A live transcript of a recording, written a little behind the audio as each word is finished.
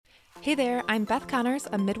Hey there, I'm Beth Connors,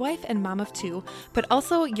 a midwife and mom of two, but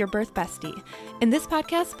also your birth bestie. In this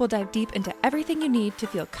podcast, we'll dive deep into everything you need to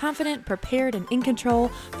feel confident, prepared, and in control,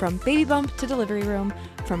 from baby bump to delivery room,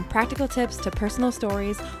 from practical tips to personal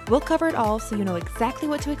stories. We'll cover it all so you know exactly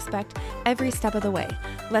what to expect every step of the way.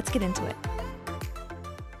 Let's get into it.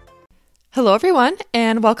 Hello, everyone,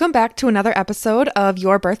 and welcome back to another episode of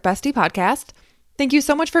Your Birth Bestie podcast. Thank you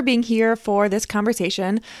so much for being here for this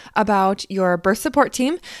conversation about your birth support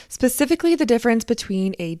team, specifically the difference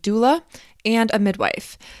between a doula and a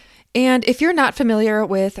midwife. And if you're not familiar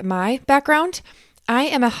with my background, I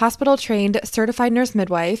am a hospital-trained certified nurse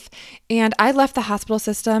midwife, and I left the hospital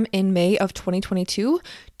system in May of 2022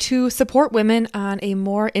 to support women on a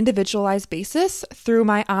more individualized basis through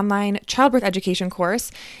my online childbirth education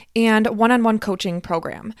course and one-on-one coaching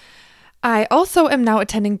program. I also am now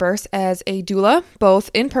attending births as a doula,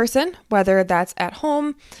 both in person, whether that's at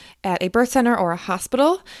home, at a birth center, or a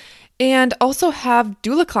hospital, and also have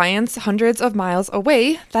doula clients hundreds of miles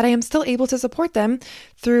away that I am still able to support them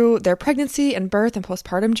through their pregnancy and birth and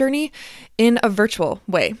postpartum journey in a virtual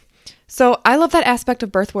way. So I love that aspect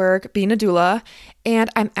of birth work, being a doula,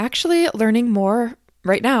 and I'm actually learning more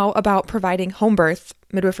right now about providing home birth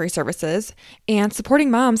midwifery services and supporting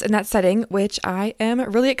moms in that setting, which I am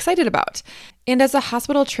really excited about. And as a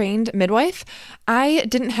hospital-trained midwife, I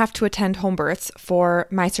didn't have to attend home births for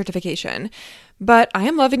my certification, but I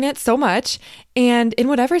am loving it so much. And in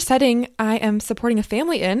whatever setting I am supporting a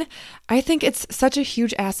family in, I think it's such a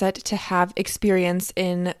huge asset to have experience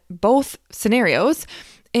in both scenarios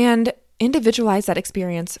and individualize that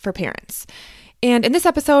experience for parents. And in this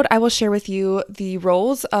episode, I will share with you the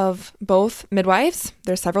roles of both midwives,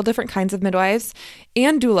 there's several different kinds of midwives,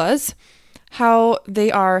 and doulas, how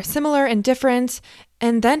they are similar and different,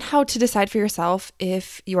 and then how to decide for yourself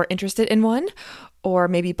if you are interested in one, or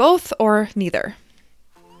maybe both, or neither.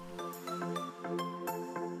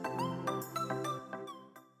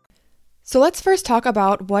 So let's first talk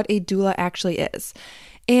about what a doula actually is.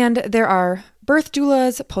 And there are birth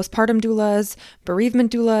doulas, postpartum doulas,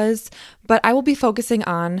 bereavement doulas, but I will be focusing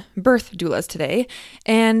on birth doulas today.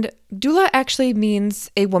 And doula actually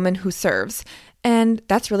means a woman who serves, and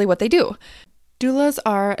that's really what they do. Doulas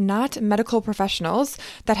are not medical professionals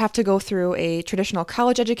that have to go through a traditional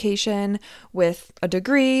college education with a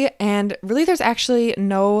degree, and really there's actually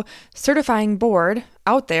no certifying board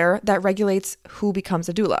out there that regulates who becomes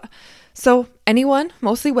a doula. So anyone,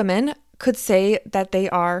 mostly women, could say that they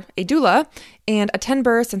are a doula and attend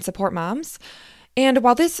births and support moms. And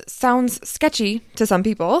while this sounds sketchy to some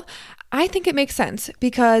people, I think it makes sense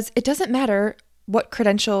because it doesn't matter what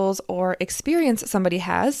credentials or experience somebody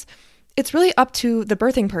has. It's really up to the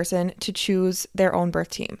birthing person to choose their own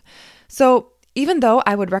birth team. So even though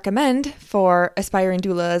I would recommend for aspiring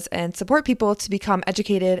doulas and support people to become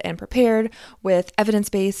educated and prepared with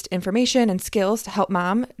evidence-based information and skills to help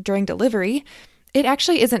mom during delivery, it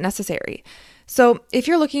actually isn't necessary. So if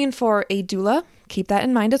you're looking for a doula, keep that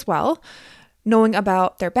in mind as well. Knowing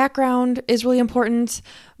about their background is really important,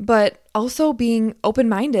 but also being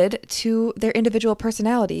open-minded to their individual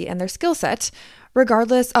personality and their skill set,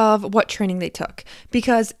 regardless of what training they took,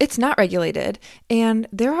 because it's not regulated. And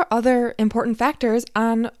there are other important factors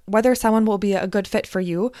on whether someone will be a good fit for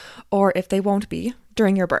you or if they won't be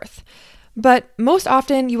during your birth. But most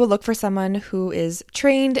often you will look for someone who is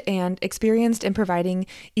trained and experienced in providing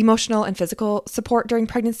emotional and physical support during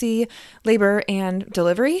pregnancy, labor, and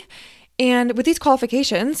delivery. And with these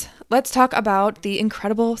qualifications, let's talk about the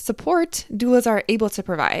incredible support doulas are able to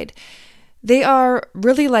provide. They are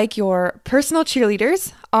really like your personal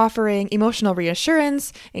cheerleaders, offering emotional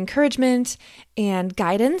reassurance, encouragement, and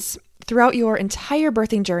guidance throughout your entire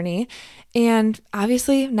birthing journey. And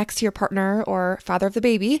obviously, next to your partner or father of the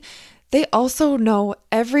baby, they also know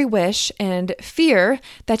every wish and fear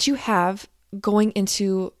that you have going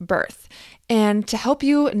into birth and to help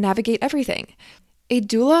you navigate everything. A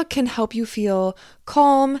doula can help you feel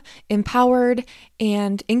calm, empowered,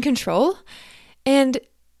 and in control, and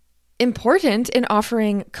important in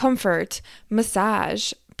offering comfort,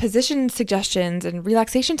 massage, position suggestions, and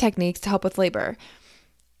relaxation techniques to help with labor.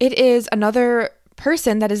 It is another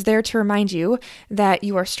person that is there to remind you that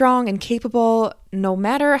you are strong and capable no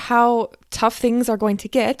matter how tough things are going to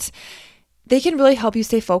get. They can really help you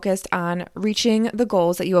stay focused on reaching the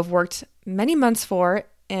goals that you have worked many months for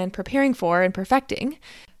and preparing for and perfecting.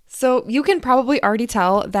 So you can probably already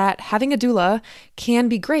tell that having a doula can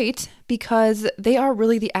be great because they are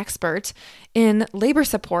really the expert in labor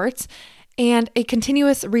support and a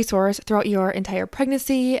continuous resource throughout your entire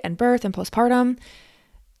pregnancy and birth and postpartum.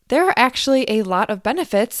 There are actually a lot of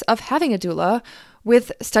benefits of having a doula,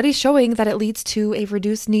 with studies showing that it leads to a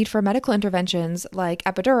reduced need for medical interventions like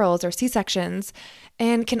epidurals or C-sections,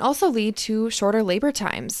 and can also lead to shorter labor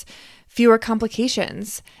times, fewer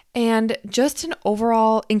complications, and just an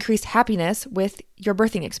overall increased happiness with your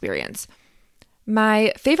birthing experience.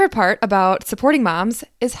 My favorite part about supporting moms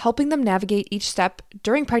is helping them navigate each step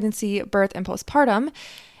during pregnancy, birth, and postpartum,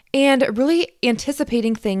 and really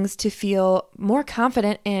anticipating things to feel more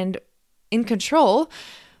confident and in control,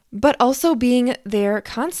 but also being their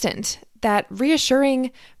constant, that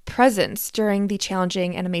reassuring presence during the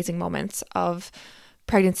challenging and amazing moments of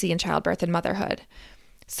pregnancy and childbirth and motherhood.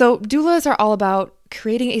 So doulas are all about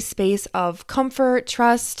creating a space of comfort,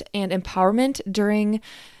 trust, and empowerment during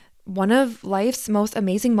one of life's most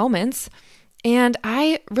amazing moments, and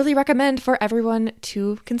I really recommend for everyone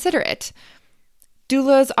to consider it.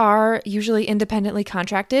 Doulas are usually independently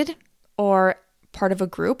contracted or part of a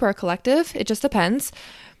group or a collective. It just depends.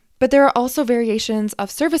 But there are also variations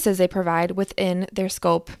of services they provide within their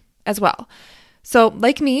scope as well. So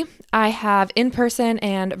like me, I have in-person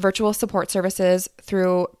and virtual support services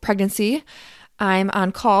through pregnancy. I'm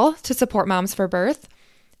on call to support moms for birth,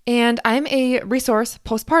 and I'm a resource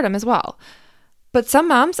postpartum as well. But some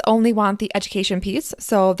moms only want the education piece,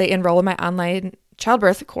 so they enroll in my online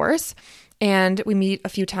childbirth course, and we meet a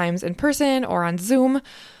few times in person or on Zoom.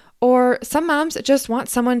 Or some moms just want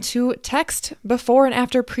someone to text before and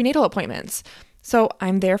after prenatal appointments. So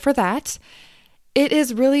I'm there for that. It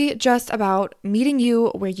is really just about meeting you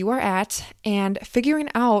where you are at and figuring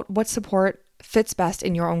out what support fits best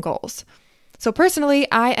in your own goals. So personally,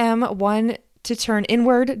 I am one to turn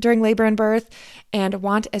inward during labor and birth and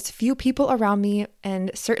want as few people around me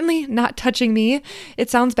and certainly not touching me.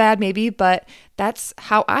 It sounds bad maybe, but that's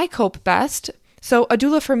how I cope best. So a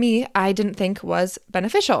doula for me, I didn't think was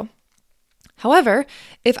beneficial. However,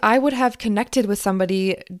 if I would have connected with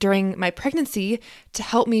somebody during my pregnancy to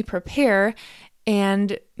help me prepare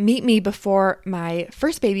and meet me before my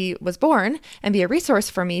first baby was born and be a resource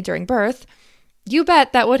for me during birth, you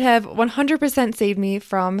bet that would have 100% saved me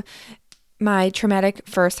from my traumatic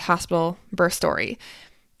first hospital birth story.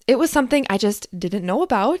 It was something I just didn't know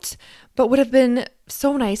about, but would have been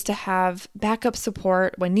so nice to have backup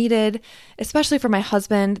support when needed, especially for my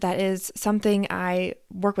husband. That is something I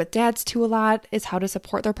work with dads too a lot, is how to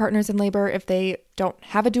support their partners in labor if they don't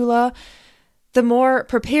have a doula. The more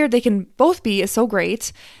prepared they can both be is so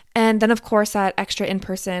great. And then, of course, that extra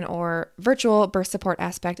in-person or virtual birth support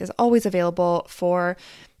aspect is always available for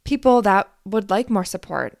people that would like more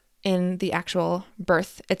support in the actual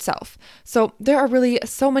birth itself. So there are really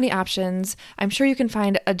so many options. I'm sure you can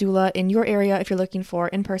find a doula in your area if you're looking for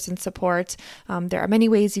in-person support. There are many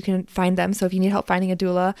ways you can find them. So if you need help finding a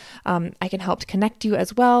doula, I can help to connect you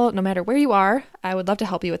as well, no matter where you are. I would love to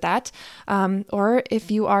help you with that. Or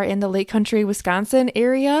if you are in the Lake Country, Wisconsin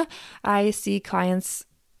area, I see clients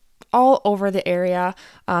all over the area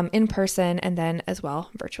in person and then as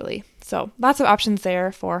well virtually. So lots of options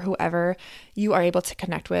there for whoever you are able to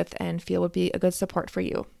connect with and feel would be a good support for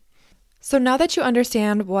you. So now that you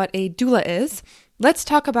understand what a doula is, let's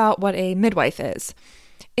talk about what a midwife is.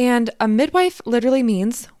 And a midwife literally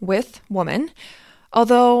means with woman,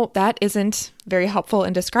 although that isn't very helpful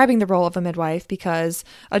in describing the role of a midwife because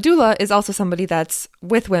a doula is also somebody that's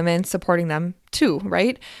with women supporting them too,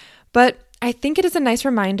 right? But I think it is a nice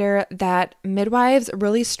reminder that midwives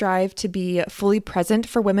really strive to be fully present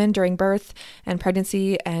for women during birth and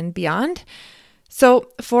pregnancy and beyond. So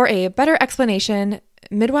for a better explanation,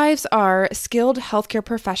 midwives are skilled healthcare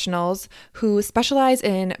professionals who specialize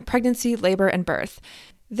in pregnancy, labor, and birth.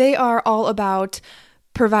 They are all about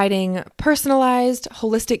providing personalized,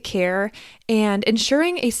 holistic care and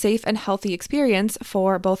ensuring a safe and healthy experience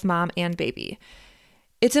for both mom and baby.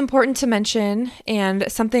 It's important to mention, and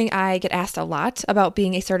something I get asked a lot about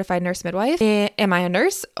being a certified nurse midwife. Am I a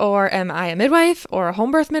nurse or am I a midwife or a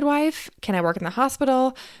home birth midwife? Can I work in the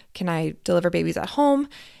hospital? Can I deliver babies at home?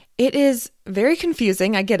 It is very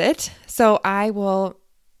confusing, I get it. So I will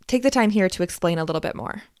take the time here to explain a little bit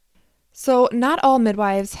more. So not all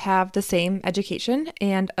midwives have the same education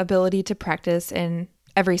and ability to practice in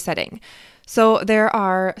every setting. So there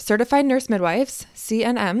are certified nurse midwives,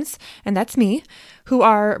 CNMs, and that's me, who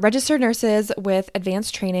are registered nurses with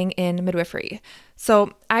advanced training in midwifery.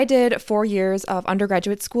 So I did 4 years of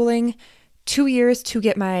undergraduate schooling, 2 years to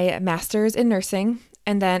get my master's in nursing,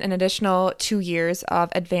 and then an additional 2 years of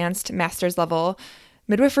advanced master's level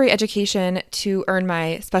midwifery education to earn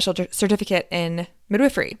my special certificate in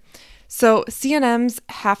midwifery. So CNMs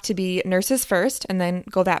have to be nurses first and then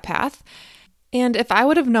go that path. And if I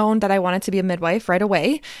would have known that I wanted to be a midwife right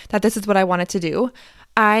away, that this is what I wanted to do,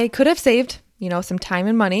 I could have saved some time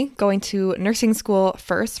and money going to nursing school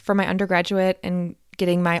first for my undergraduate and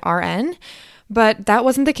getting my RN, but that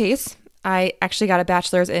wasn't the case. I actually got a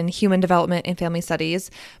bachelor's in human development and family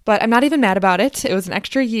studies, but I'm not even mad about it. It was an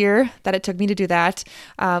extra year that it took me to do that,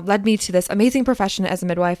 led me to this amazing profession as a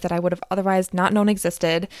midwife that I would have otherwise not known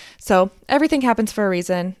existed. So everything happens for a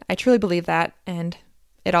reason. I truly believe that, and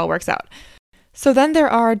it all works out. So then there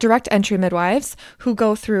are direct entry midwives who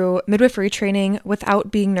go through midwifery training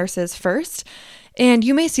without being nurses first. And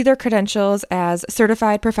you may see their credentials as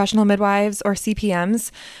certified professional midwives or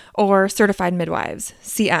CPMs or certified midwives,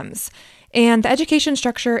 CMs. And the education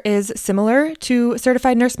structure is similar to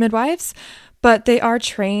certified nurse midwives, but they are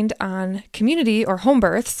trained on community or home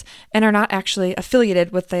births and are not actually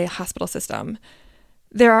affiliated with the hospital system.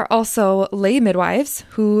 There are also lay midwives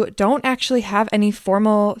who don't actually have any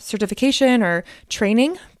formal certification or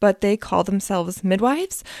training, but they call themselves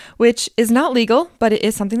midwives, which is not legal, but it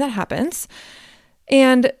is something that happens.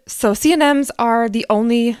 And so CNMs are the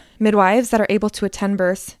only midwives that are able to attend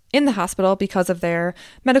births in the hospital because of their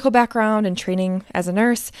medical background and training as a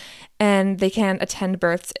nurse, and they can attend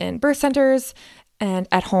births in birth centers and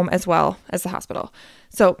at home as well as the hospital.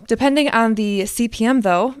 So depending on the CPM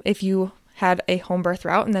though, if you had a home birth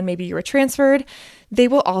route and then maybe you were transferred, they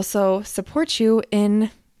will also support you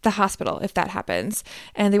in the hospital if that happens,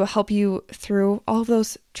 and they will help you through all of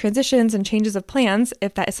those transitions and changes of plans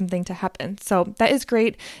if that is something to happen. So that is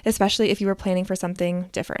great, especially if you were planning for something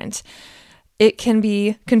different. It can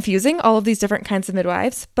be confusing, all of these different kinds of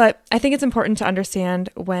midwives, but I think it's important to understand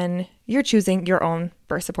when you're choosing your own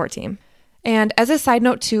birth support team. And as a side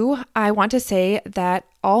note too, I want to say that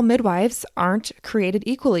all midwives aren't created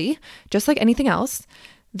equally, just like anything else.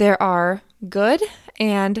 There are good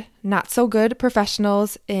and not so good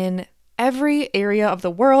professionals in every area of the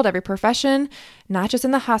world, every profession, not just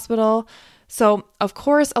in the hospital. So, of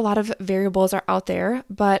course, a lot of variables are out there,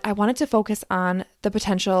 but I wanted to focus on the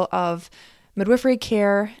potential of midwifery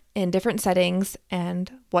care in different settings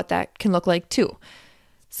and what that can look like too.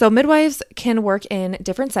 So midwives can work in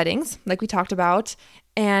different settings, like we talked about,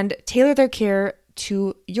 and tailor their care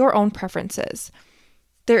to your own preferences.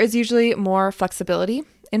 There is usually more flexibility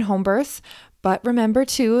in home births, but remember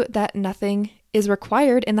too that nothing is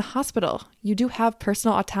required in the hospital. You do have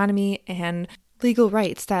personal autonomy and legal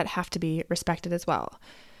rights that have to be respected as well.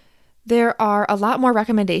 There are a lot more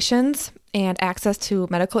recommendations and access to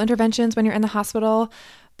medical interventions when you're in the hospital,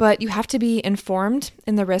 but you have to be informed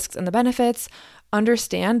in the risks and the benefits,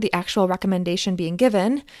 understand the actual recommendation being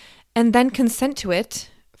given, and then consent to it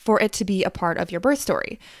for it to be a part of your birth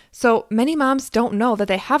story. So many moms don't know that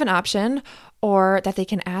they have an option or that they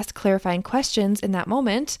can ask clarifying questions in that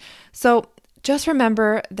moment. So just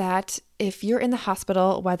remember that if you're in the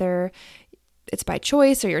hospital, whether it's by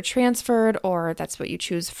choice or you're transferred or that's what you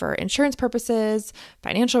choose for insurance purposes,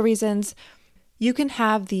 financial reasons, you can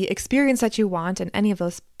have the experience that you want in any of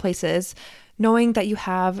those places, knowing that you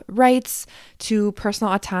have rights to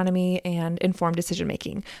personal autonomy and informed decision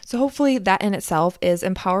making. So hopefully that in itself is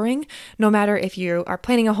empowering, no matter if you are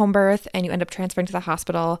planning a home birth and you end up transferring to the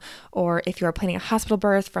hospital, or if you are planning a hospital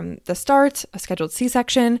birth from the start, a scheduled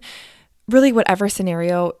C-section, really whatever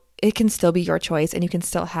scenario, it can still be your choice and you can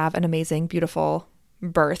still have an amazing, beautiful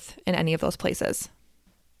birth in any of those places.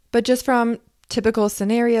 But just from typical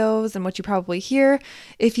scenarios and what you probably hear,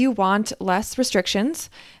 if you want less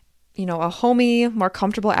restrictions, a homey, more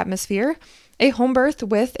comfortable atmosphere, a home birth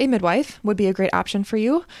with a midwife would be a great option for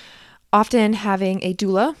you. Often having a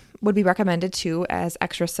doula would be recommended too as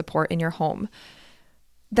extra support in your home.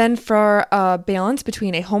 Then for a balance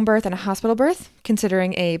between a home birth and a hospital birth,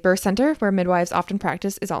 considering a birth center where midwives often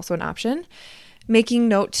practice is also an option. Making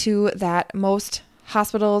note too that most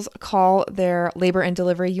hospitals call their labor and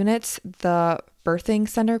delivery units the birthing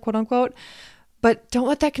center, quote unquote, but don't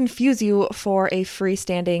let that confuse you for a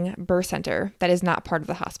freestanding birth center that is not part of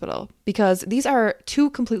the hospital, because these are two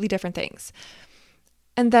completely different things.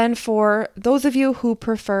 And then for those of you who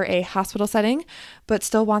prefer a hospital setting, but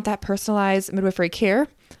still want that personalized midwifery care,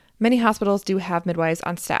 many hospitals do have midwives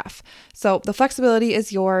on staff. So the flexibility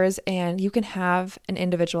is yours and you can have an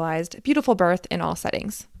individualized, beautiful birth in all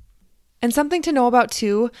settings. And something to know about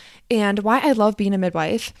too, and why I love being a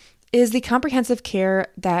midwife, is the comprehensive care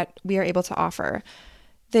that we are able to offer.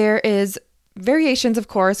 There is variations, of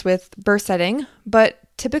course, with birth setting, but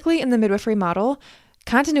typically in the midwifery model,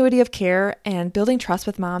 continuity of care and building trust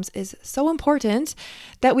with moms is so important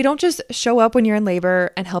that we don't just show up when you're in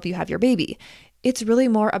labor and help you have your baby. It's really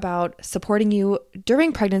more about supporting you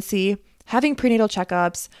during pregnancy, having prenatal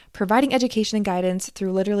checkups, providing education and guidance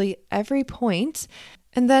through literally every point,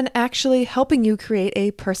 and then actually helping you create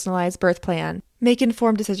a personalized birth plan, make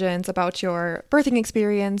informed decisions about your birthing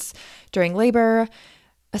experience during labor,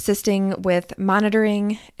 assisting with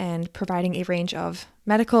monitoring and providing a range of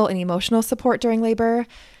medical and emotional support during labor.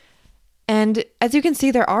 And as you can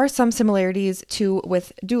see, there are some similarities too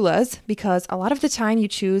with doulas, because a lot of the time you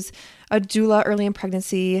choose a doula early in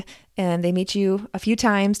pregnancy and they meet you a few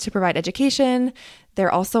times to provide education.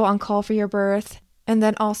 They're also on call for your birth, and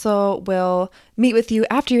then also will meet with you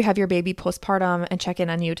after you have your baby postpartum and check in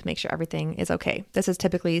on you to make sure everything is okay. This is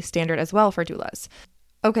typically standard as well for doulas.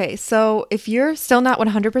 Okay, so if you're still not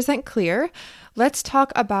 100% clear, let's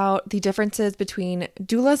talk about the differences between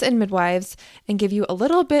doulas and midwives and give you a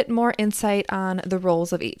little bit more insight on the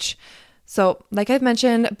roles of each. So, like I've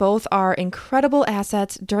mentioned, both are incredible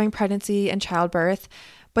assets during pregnancy and childbirth,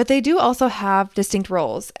 but they do also have distinct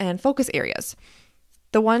roles and focus areas.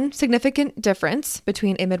 The one significant difference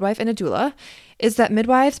between a midwife and a doula is that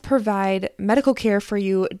midwives provide medical care for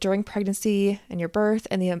you during pregnancy and your birth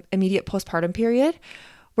and the immediate postpartum period,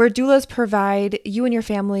 where doulas provide you and your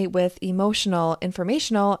family with emotional,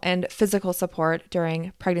 informational, and physical support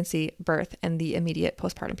during pregnancy, birth, and the immediate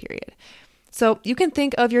postpartum period. So you can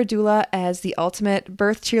think of your doula as the ultimate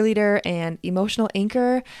birth cheerleader and emotional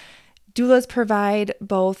anchor. Doulas provide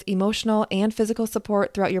both emotional and physical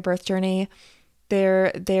support throughout your birth journey.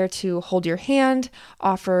 They're there to hold your hand,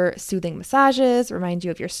 offer soothing massages, remind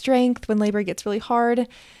you of your strength when labor gets really hard.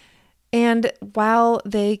 And while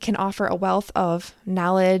they can offer a wealth of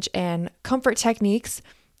knowledge and comfort techniques,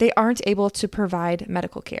 they aren't able to provide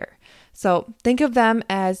medical care. So think of them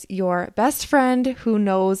as your best friend who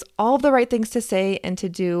knows all the right things to say and to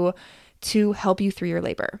do to help you through your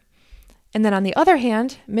labor. And then on the other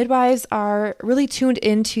hand, midwives are really tuned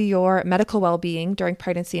into your medical well-being during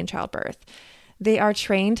pregnancy and childbirth. They are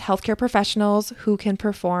trained healthcare professionals who can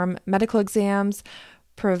perform medical exams,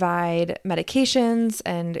 provide medications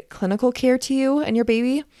and clinical care to you and your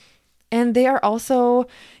baby. And they are also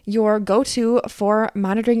your go-to for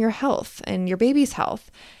monitoring your health and your baby's health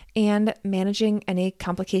and managing any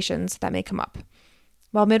complications that may come up.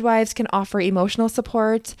 While midwives can offer emotional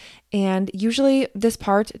support, and usually this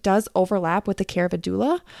part does overlap with the care of a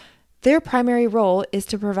doula, their primary role is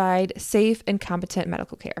to provide safe and competent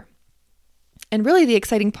medical care. And really the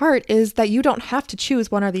exciting part is that you don't have to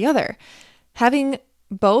choose one or the other. Having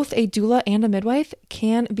both a doula and a midwife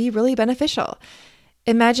can be really beneficial.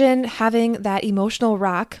 Imagine having that emotional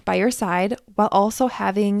rock by your side while also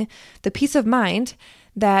having the peace of mind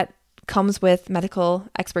that comes with medical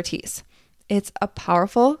expertise. It's a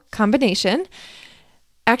powerful combination.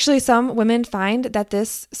 Actually, some women find that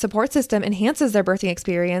this support system enhances their birthing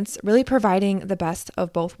experience, really providing the best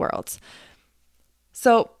of both worlds.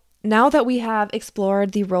 So, now that we have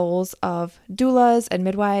explored the roles of doulas and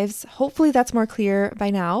midwives, hopefully that's more clear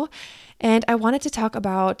by now. And I wanted to talk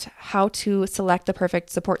about how to select the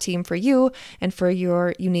perfect support team for you and for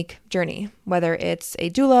your unique journey. Whether it's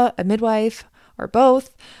a doula, a midwife, or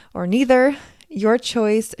both, or neither, your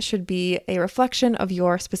choice should be a reflection of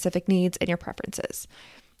your specific needs and your preferences.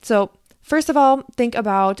 So, first of all, think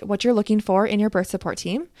about what you're looking for in your birth support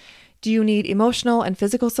team. Do you need emotional and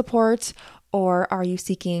physical support? Or are you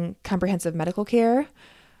seeking comprehensive medical care?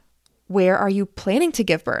 Where are you planning to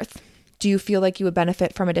give birth? Do you feel like you would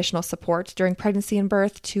benefit from additional support during pregnancy and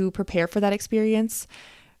birth to prepare for that experience?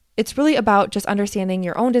 It's really about just understanding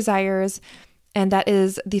your own desires, and that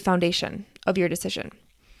is the foundation of your decision.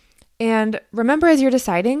 And remember, as you're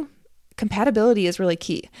deciding, compatibility is really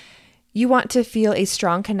key. You want to feel a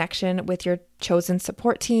strong connection with your chosen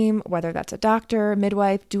support team, whether that's a doctor,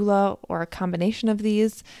 midwife, doula, or a combination of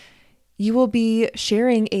these. You will be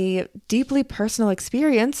sharing a deeply personal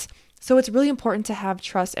experience, so it's really important to have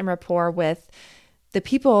trust and rapport with the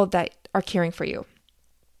people that are caring for you.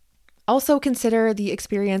 Also consider the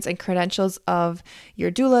experience and credentials of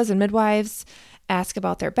your doulas and midwives. Ask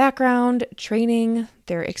about their background, training,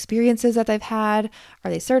 their experiences that they've had.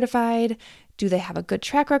 Are they certified? Do they have a good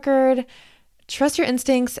track record? Trust your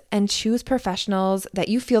instincts and choose professionals that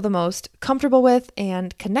you feel the most comfortable with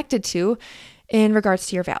and connected to in regards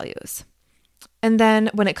to your values. And then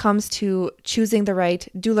when it comes to choosing the right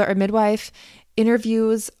doula or midwife,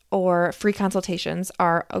 interviews or free consultations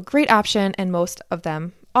are a great option, and most of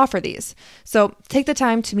them offer these. So take the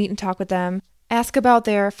time to meet and talk with them. Ask about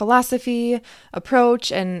their philosophy,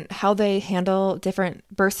 approach, and how they handle different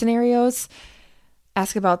birth scenarios.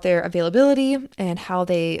 Ask about their availability and how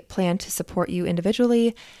they plan to support you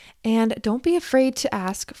individually. And don't be afraid to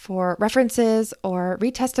ask for references or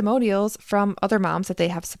read testimonials from other moms that they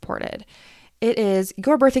have supported. It is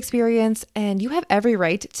your birth experience, and you have every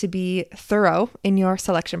right to be thorough in your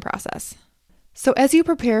selection process. So as you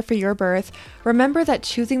prepare for your birth, remember that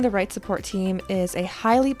choosing the right support team is a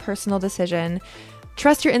highly personal decision.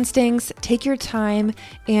 Trust your instincts, take your time,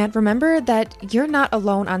 and remember that you're not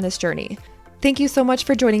alone on this journey. Thank you so much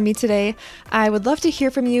for joining me today. I would love to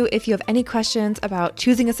hear from you if you have any questions about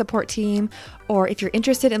choosing a support team, or if you're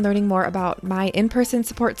interested in learning more about my in-person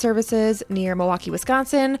support services near Milwaukee,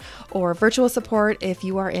 Wisconsin, or virtual support if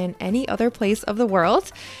you are in any other place of the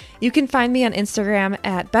world. You can find me on Instagram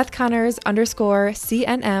at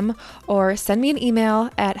BethConnors_CNM, or send me an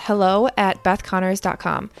email at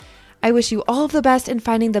hello@bethconnors.com. I wish you all of the best in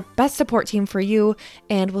finding the best support team for you,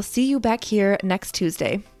 and we'll see you back here next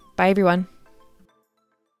Tuesday. Bye, everyone.